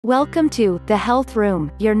Welcome to The Health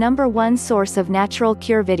Room, your #1 source of natural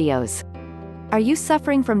cure videos. Are you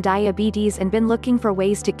suffering from diabetes and been looking for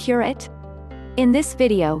ways to cure it? In this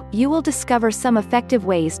video, you will discover some effective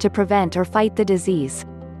ways to prevent or fight the disease.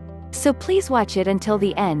 So please watch it until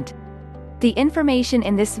the end. The information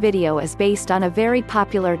in this video is based on a very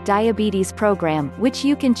popular diabetes program, which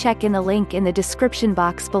you can check in the link in the description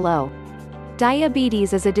box below.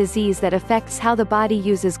 Diabetes is a disease that affects how the body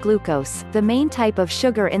uses glucose, the main type of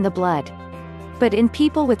sugar in the blood. But in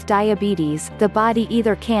people with diabetes, the body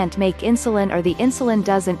either can't make insulin or the insulin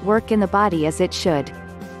doesn't work in the body as it should.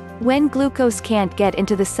 When glucose can't get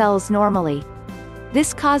into the cells normally,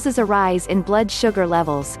 this causes a rise in blood sugar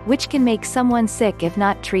levels, which can make someone sick if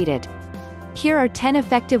not treated. Here are 10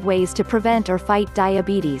 effective ways to prevent or fight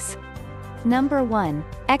diabetes. Number 1.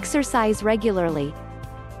 Exercise regularly.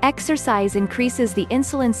 Exercise increases the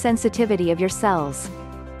insulin sensitivity of your cells.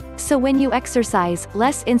 So when you exercise,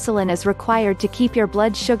 less insulin is required to keep your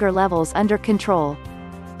blood sugar levels under control.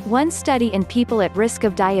 One study in people at risk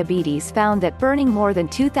of diabetes found that burning more than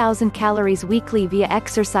 2,000 calories weekly via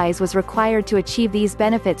exercise was required to achieve these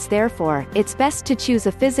benefits. Therefore, it's best to choose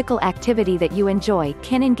a physical activity that you enjoy,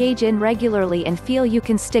 can engage in regularly and feel you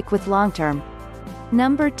can stick with long-term.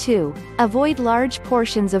 Number 2. Avoid large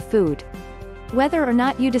portions of food. Whether or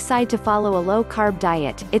not you decide to follow a low-carb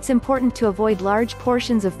diet, it's important to avoid large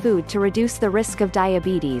portions of food to reduce the risk of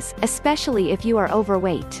diabetes, especially if you are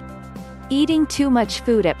overweight. Eating too much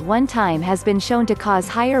food at one time has been shown to cause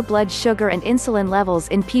higher blood sugar and insulin levels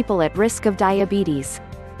in people at risk of diabetes.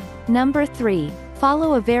 Number 3.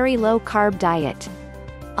 Follow a very low-carb diet.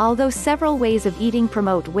 Although several ways of eating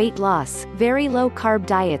promote weight loss, very low-carb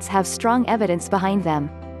diets have strong evidence behind them.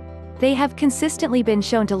 They have consistently been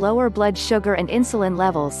shown to lower blood sugar and insulin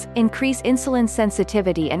levels, increase insulin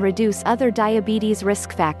sensitivity and reduce other diabetes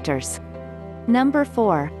risk factors. Number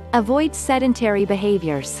 4. Avoid sedentary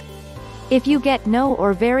behaviors. If you get no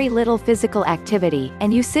or very little physical activity,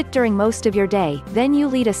 and you sit during most of your day, then you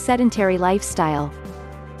lead a sedentary lifestyle.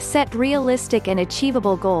 Set realistic and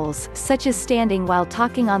achievable goals, such as standing while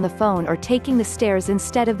talking on the phone or taking the stairs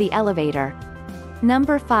instead of the elevator.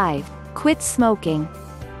 Number 5. Quit smoking.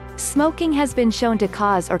 Smoking has been shown to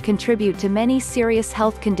cause or contribute to many serious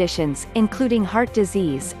health conditions, including heart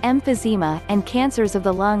disease, emphysema, and cancers of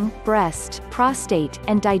the lung, breast, prostate,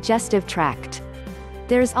 and digestive tract.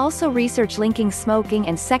 There's also research linking smoking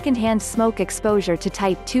and secondhand smoke exposure to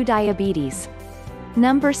type 2 diabetes.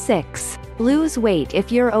 Number 6. Lose weight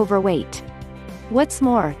if you're overweight. What's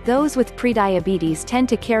more, those with prediabetes tend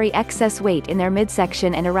to carry excess weight in their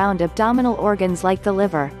midsection and around abdominal organs like the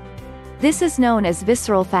liver. This is known as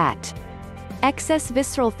visceral fat. Excess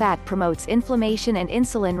visceral fat promotes inflammation and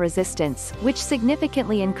insulin resistance, which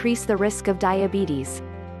significantly increase the risk of diabetes.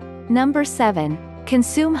 Number 7.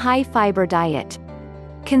 Consume high-fiber diet.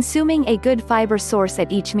 Consuming a good fiber source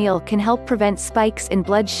at each meal can help prevent spikes in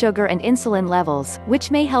blood sugar and insulin levels,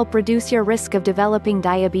 which may help reduce your risk of developing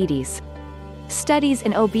diabetes. Studies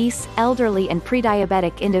in obese, elderly and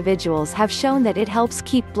prediabetic individuals have shown that it helps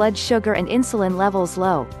keep blood sugar and insulin levels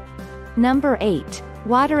low. Number 8.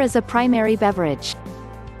 Water as a primary beverage.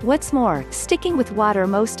 What's more, sticking with water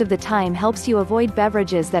most of the time helps you avoid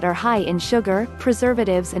beverages that are high in sugar,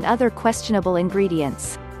 preservatives and other questionable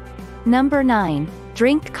ingredients. Number 9.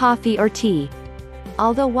 Drink coffee or tea.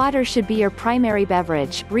 Although water should be your primary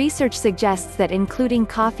beverage, research suggests that including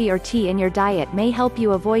coffee or tea in your diet may help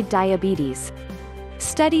you avoid diabetes.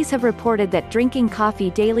 Studies have reported that drinking coffee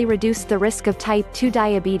daily reduced the risk of type 2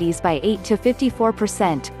 diabetes by 8 to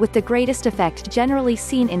 54%, with the greatest effect generally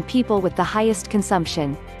seen in people with the highest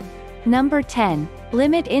consumption. Number 10.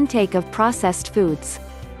 Limit intake of processed foods.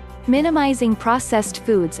 Minimizing processed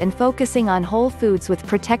foods and focusing on whole foods with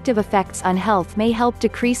protective effects on health may help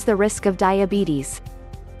decrease the risk of diabetes.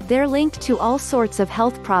 They're linked to all sorts of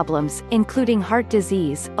health problems, including heart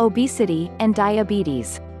disease, obesity, and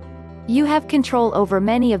diabetes. You have control over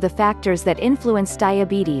many of the factors that influence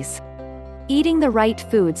diabetes. Eating the right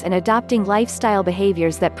foods and adopting lifestyle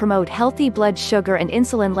behaviors that promote healthy blood sugar and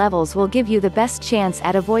insulin levels will give you the best chance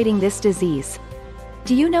at avoiding this disease.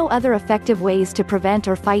 Do you know other effective ways to prevent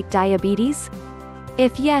or fight diabetes?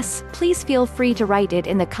 If yes, please feel free to write it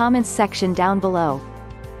in the comments section down below.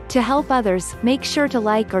 To help others, make sure to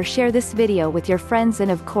like or share this video with your friends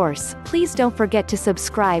and of course, please don't forget to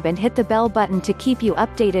subscribe and hit the bell button to keep you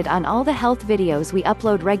updated on all the health videos we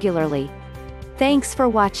upload regularly. Thanks for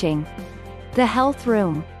watching. The Health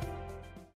Room.